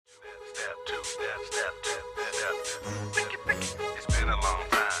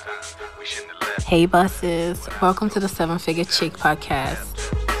Hey bosses, welcome to the Seven Figure Chick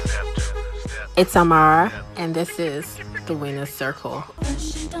podcast. It's Amara, and this is the Winner's Circle.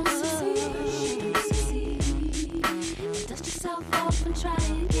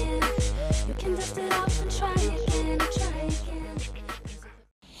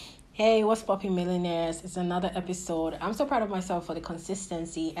 Hey, what's popping, millionaires? It's another episode. I'm so proud of myself for the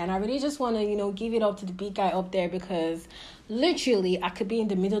consistency, and I really just want to, give it up to the big guy up there, because literally I could be in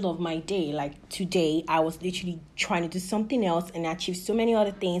the middle of my day. Like today, I was literally trying to do something else and achieve so many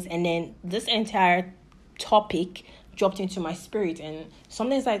other things, and then this entire topic dropped into my spirit, and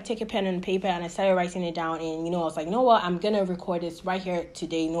sometimes I take a pen and paper and I started writing it down, and I was like, you know what, I'm gonna record this right here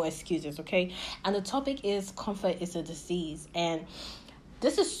today, no excuses, okay? And the topic is comfort is a disease, and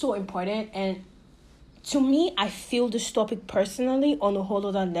this is so important, and to me, I feel this topic personally on a whole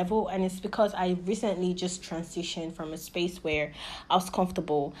other level, and it's because I recently just transitioned from a space where I was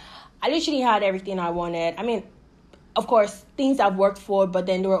comfortable. I literally had everything I wanted. I mean, of course, things I've worked for, but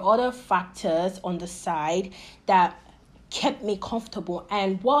then there were other factors on the side that kept me comfortable.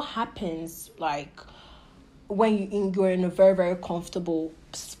 And what happens, like, when you're in a very, very comfortable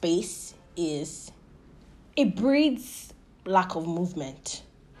space is it breeds lack of movement.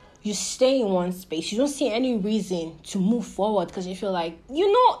 You stay in one space. You don't see any reason to move forward because you feel like,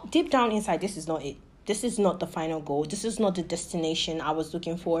 deep down inside, this is not it. This is not the final goal. This is not the destination I was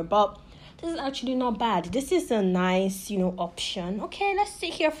looking for. But this is actually not bad. This is a nice, option. Okay, let's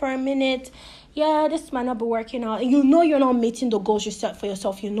sit here for a minute. Yeah, this might not be working out. And you're not meeting the goals you set for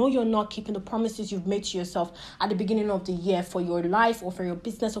yourself. You're not keeping the promises you've made to yourself at the beginning of the year for your life or for your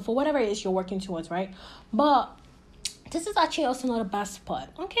business or for whatever it is you're working towards, right? But this is actually also not a bad spot.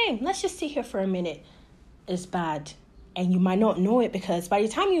 Okay, let's just sit here for a minute. It's bad. And you might not know it because by the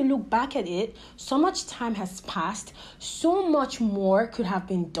time you look back at it, so much time has passed. So much more could have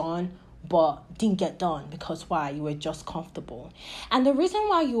been done, but didn't get done. Because why? You were just comfortable. And the reason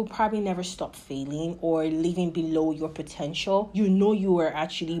why you'll probably never stop failing or living below your potential, you were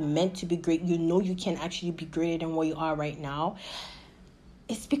actually meant to be great. You can actually be greater than what you are right now.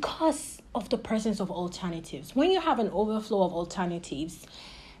 It's because of the presence of alternatives. When you have an overflow of alternatives,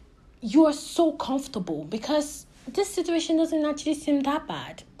 you are so comfortable because this situation doesn't actually seem that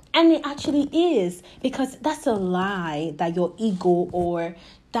bad. And it actually is, because that's a lie that your ego or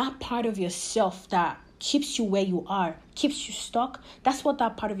that part of yourself that keeps you where you are, keeps you stuck. That's what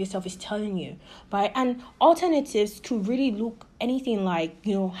that part of yourself is telling you, right? And alternatives could really look anything like,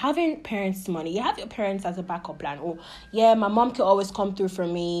 having parents' money. You have your parents as a backup plan. Oh, yeah, my mom could always come through for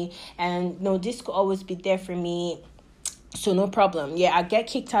me, and this could always be there for me. So no problem. Yeah, I get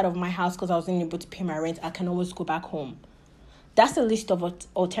kicked out of my house because I wasn't able to pay my rent. I can always go back home. That's a list of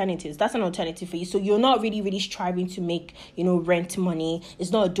alternatives. That's an alternative for you. So you're not really, really striving to make, rent money.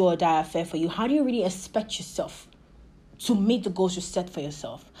 It's not a do or die affair for you. How do you really expect yourself to meet the goals you set for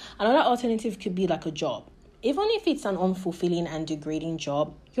yourself? Another alternative could be like a job. Even if it's an unfulfilling and degrading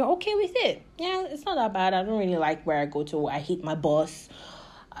job, you're okay with it. Yeah, it's not that bad. I don't really like where I go to. I hate my boss.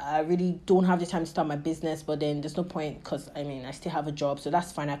 I really don't have the time to start my business, but then there's no point because, I still have a job. So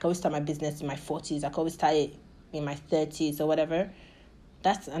that's fine. I can always start my business in my 40s. I can always start it in my 30s or whatever.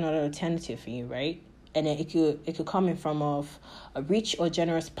 That's another alternative for you, right? And then it could come in from of a rich or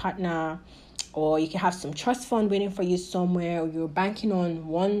generous partner, or you can have some trust fund waiting for you somewhere, or you're banking on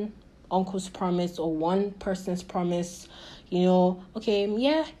one uncle's promise or one person's promise. If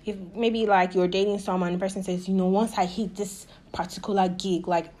maybe like you're dating someone, the person says, once I hit this particular gig,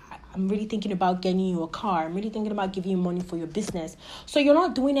 like I'm really thinking about getting you a car. I'm really thinking about giving you money for your business. So you're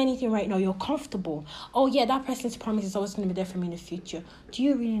not doing anything right now. You're comfortable. Oh, yeah, that person's promise is always going to be there for me in the future. Do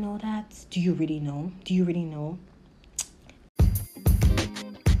you really know that? Do you really know? Do you really know?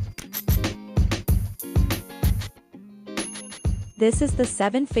 This is the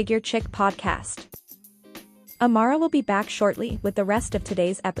Seven Figure Chick podcast. Amara will be back shortly with the rest of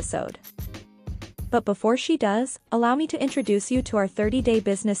today's episode. But before she does, allow me to introduce you to our 30-day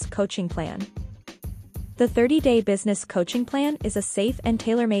business coaching plan. The 30-day business coaching plan is a safe and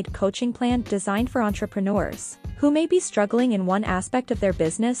tailor-made coaching plan designed for entrepreneurs who may be struggling in one aspect of their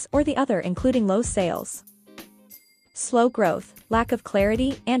business or the other, including low sales, slow growth, lack of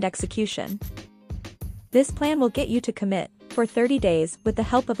clarity, and execution. This plan will get you to commit, for 30 days with the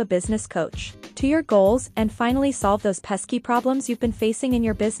help of a business coach, to your goals and finally solve those pesky problems you've been facing in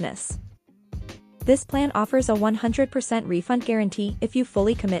your business. This plan offers a 100% refund guarantee if you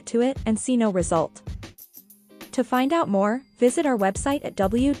fully commit to it and see no result. To find out more, visit our website at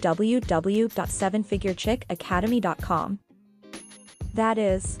www.sevenfigurechickacademy.com. That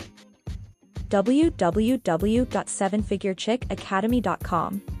is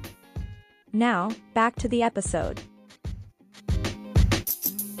www.sevenfigurechickacademy.com. Now, back to the episode.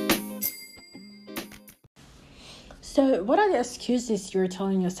 So, what are the excuses you're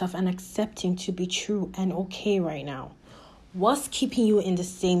telling yourself and accepting to be true and okay right now? What's keeping you in the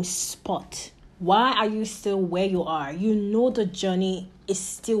same spot? Why are you still where you are? You know the journey is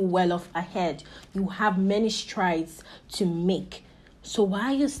still well off ahead. You have many strides to make. So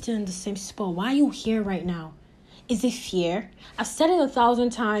why are you still in the same spot? Why are you here right now? Is it fear? I've said it 1,000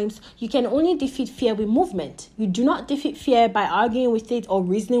 times. You can only defeat fear with movement. You do not defeat fear by arguing with it or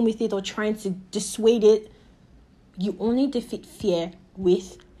reasoning with it or trying to dissuade it. You only defeat fear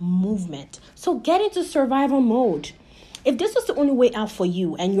with movement. So get into survival mode. If this was the only way out for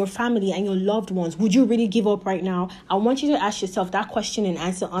you and your family and your loved ones, would you really give up right now? I want you to ask yourself that question and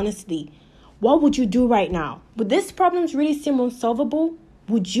answer honestly. What would you do right now? Would these problems really seem unsolvable?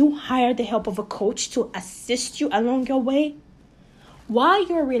 Would you hire the help of a coach to assist you along your way? While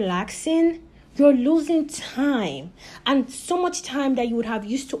you're relaxing, you're losing time, and so much time that you would have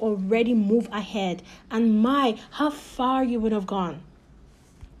used to already move ahead. And how far you would have gone.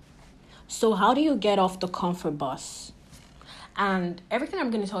 So how do you get off the comfort bus? And everything I'm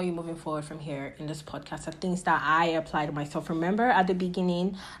going to tell you moving forward from here in this podcast are things that I apply to myself. Remember at the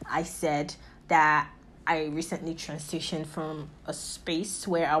beginning, I said that I recently transitioned from a space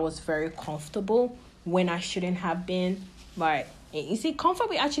where I was very comfortable when I shouldn't have been, right? You see, comfort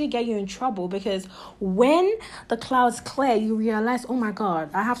will actually get you in trouble, because when the clouds clear, you realize, oh my God,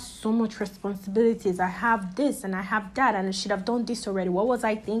 I have so much responsibilities. I have this and I have that, and I should have done this already. What was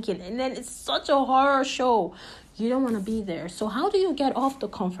I thinking? And then it's such a horror show. You don't want to be there. So how do you get off the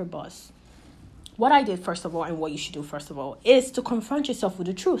comfort bus? What I did, first of all, and what you should do, first of all, is to confront yourself with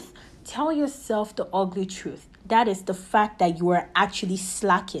the truth. Tell yourself the ugly truth. That is the fact that you are actually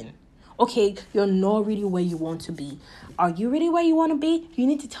slacking. Okay, you're not really where you want to be. Are you really where you want to be? You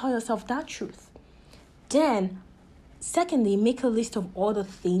need to tell yourself that truth. Then, secondly, make a list of all the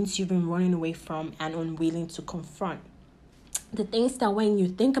things you've been running away from and unwilling to confront. The things that when you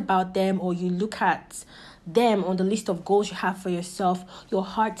think about them or you look at them on the list of goals you have for yourself, your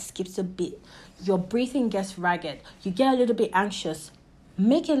heart skips a bit. Your breathing gets ragged. You get a little bit anxious.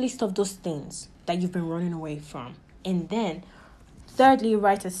 Make a list of those things that you've been running away from. And then, thirdly,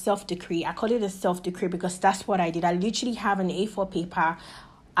 write a self-decree. I call it a self-decree because that's what I did. I literally have an A4 paper.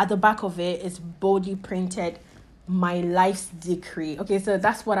 At the back of it is boldly printed, my life's decree. Okay, so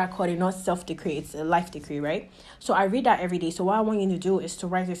that's what I call it, not self-decree. It's a life decree, right? So I read that every day. So what I want you to do is to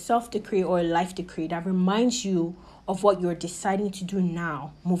write a self-decree or a life decree that reminds you of what you're deciding to do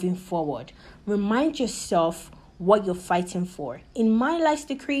now, moving forward. Remind yourself what you're fighting for. In my life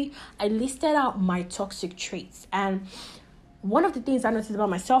decree, I listed out my toxic traits. And one of the things I noticed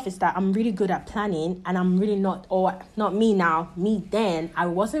about myself is that I'm really good at planning, and I'm really not me now, me then. I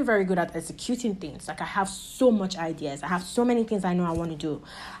wasn't very good at executing things. Like, I have so much ideas. I have so many things I know I want to do.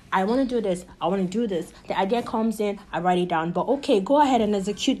 I want to do this. I want to do this. The idea comes in, I write it down. But okay, go ahead and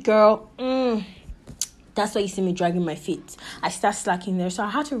execute, girl. That's why you see me dragging my feet. I start slacking there. So I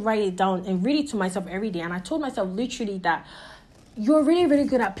had to write it down and read it to myself every day. And I told myself literally that you're really, really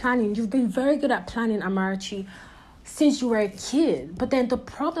good at planning. You've been very good at planning, Amarachi, since you were a kid. But then the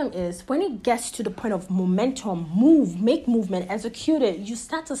problem is when it gets to the point of momentum, make movement, execute it, you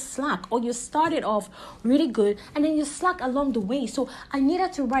start to slack, or you started off really good and then you slack along the way. So I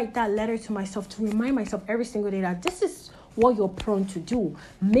needed to write that letter to myself to remind myself every single day that this is what you're prone to do.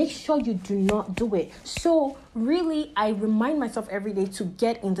 Make sure you do not do it. So really, I remind myself every day to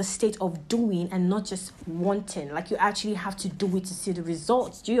get in the state of doing and not just wanting. Like, you actually have to do it to see the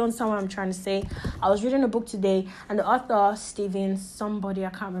results. Do you understand what I'm trying to say? I was reading a book today, and the author, Stephen, somebody, I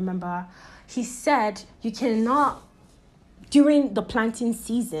can't remember, he said you cannot, during the planting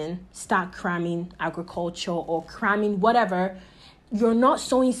season, start cramming agriculture or cramming whatever. You're not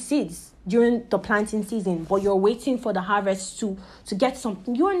sowing seeds during the planting season, but you're waiting for the harvest to get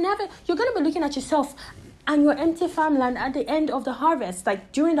something. You're going to be looking at yourself and your empty farmland at the end of the harvest.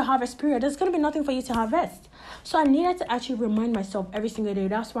 Like, during the harvest period, there's going to be nothing for you to harvest. So I needed to actually remind myself every single day.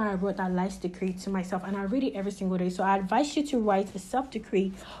 That's why I wrote that life decree to myself, and I read it every single day. So I advise you to write a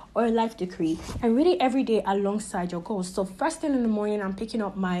self-decree or a life decree and read it every day alongside your goals. So first thing in the morning, I'm picking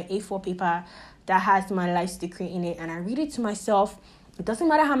up my A4 paper that has my life decree in it, and I read it to myself. It doesn't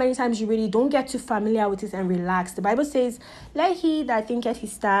matter how many times you read it. Don't get too familiar with it and relax. The Bible says, let he that thinketh he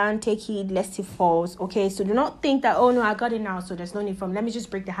stand take heed lest he falls. Okay, so do not think that, oh no, I got it now, so there's no need for let me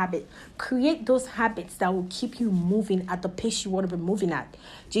just break the habit. Create those habits that will keep you moving at the pace you want to be moving at.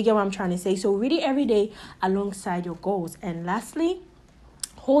 Do you get what I'm trying to say? So read it every day alongside your goals. And lastly,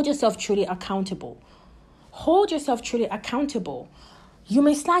 hold yourself truly accountable. Hold yourself truly accountable. You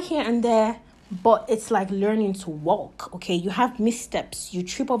may slack here and there, but it's like learning to walk, okay? You have missteps, you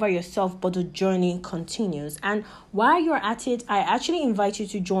trip over yourself, but the journey continues. And while you're at it, I actually invite you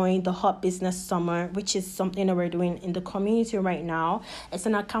to join the Hot Business Summer, which is something that we're doing in the community right now. It's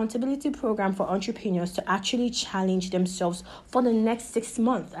an accountability program for entrepreneurs to actually challenge themselves for the next 6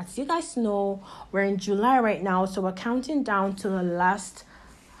 months. As you guys know, we're in July right now, so we're counting down to the last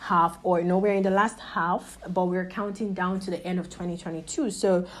half, or no, we're in the last half, but we're counting down to the end of 2022.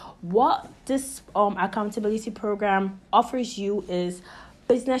 So what this accountability program offers you is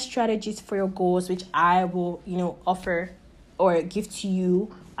business strategies for your goals, which I will offer or give to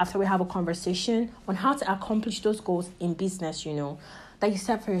you after we have a conversation on how to accomplish those goals in business that you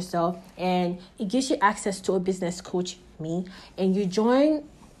set for yourself. And it gives you access to a business coach, me, and you join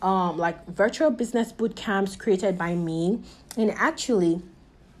like virtual business boot camps created by me. And actually,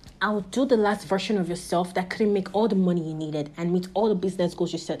 I'll do the last version of yourself that couldn't make all the money you needed and meet all the business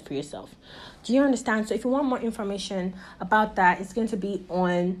goals you set for yourself. Do you understand? So if you want more information about that, it's going to be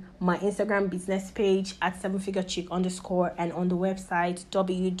on my Instagram business page at 7figurechick_ and on the website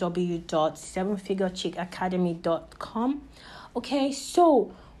www.7figurechickacademy.com. Okay,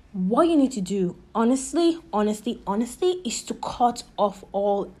 so what you need to do, honestly, is to cut off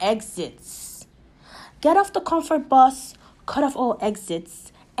all exits. Get off the comfort bus, cut off all exits,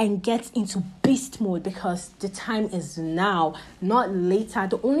 and get into beast mode, because the time is now, not later.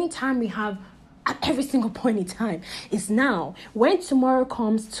 The only time we have at every single point in time is now. When tomorrow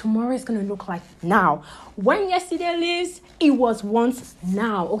comes, tomorrow is going to look like now. When yesterday leaves, it was once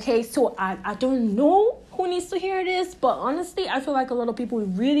now. Okay, so I don't know who needs to hear this, but honestly, I feel like a lot of people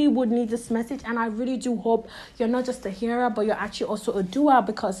really would need this message, and I really do hope you're not just a hearer, but you're actually also a doer,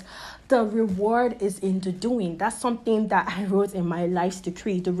 because the reward is in the doing. That's something that I wrote in my life's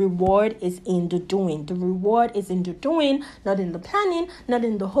decree. The reward is in the doing. The reward is in the doing, not in the planning, not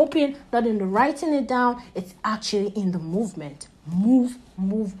in the hoping, not in the writing it down. It's actually in the movement. Move.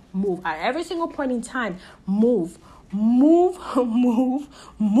 At every single point in time, move.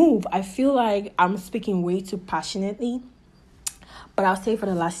 I feel like I'm speaking way too passionately, but I'll say for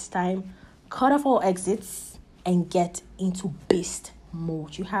the last time, cut off all exits and get into beast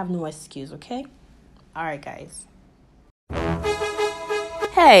mode. You have no excuse, okay? All right, guys.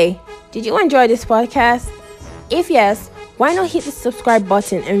 Hey, did you enjoy this podcast? If yes, why not hit the subscribe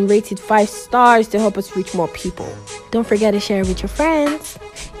button and rate it 5 stars to help us reach more people? Don't forget to share it with your friends.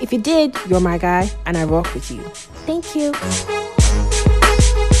 If you did, you're my guy and I rock with you. Thank you.